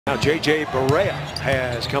Now J.J. Barea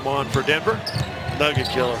has come on for Denver. Nugget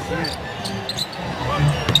killer. Come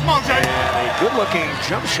on, Jay. And a good-looking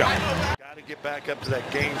jump shot. Got to get back up to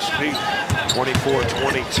that game speed.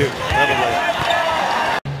 24-22.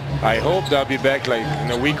 I hope they'll be back like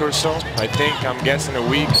in a week or so. I think, I'm guessing a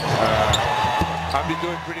week. I've been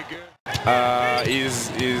doing pretty good.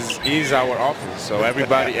 He's our offense, so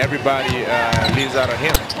everybody lives out of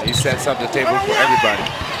him. He sets up the table for everybody.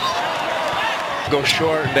 Go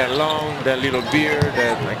short, then long, then little beard,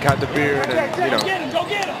 then I cut the beard, and you know. Go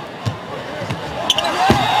get him.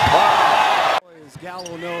 As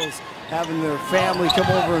Gallo knows, having their family come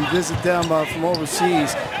over and visit them from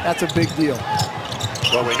overseas, that's a big deal.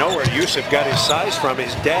 Well, we know where Yusuf got his size from.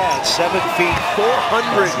 His dad, 7 feet,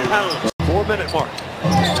 400 pounds. 4-minute mark.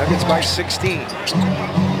 Nuggets by 16.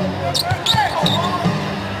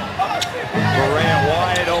 Barea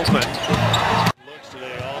wide open. Looks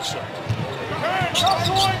today also.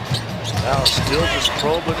 Now still just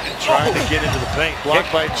probing and trying to get into the paint.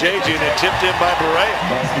 Blocked by JJ and then tipped in by Barea.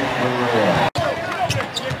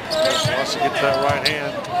 Wants to get to that right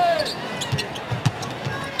hand.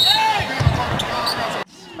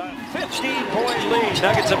 15-point lead.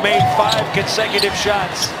 Nuggets have made 5 consecutive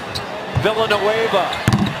shots. Villanueva.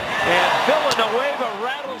 And Villanueva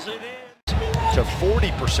rattles it in to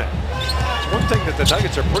 40%. It's one thing that the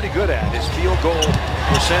Nuggets are pretty good at is field goal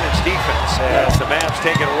percentage defense as the Mavs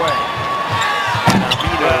take it away. And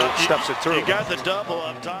Amina stuffs it through. You got the double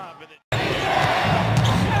up top.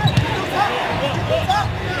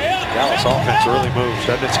 Dallas offense really moves,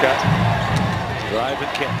 doesn't it, Scott? Drive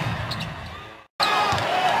and kick.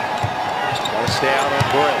 Got to stay out on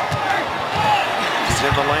Bray. He's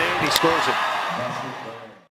in the lane, he scores it.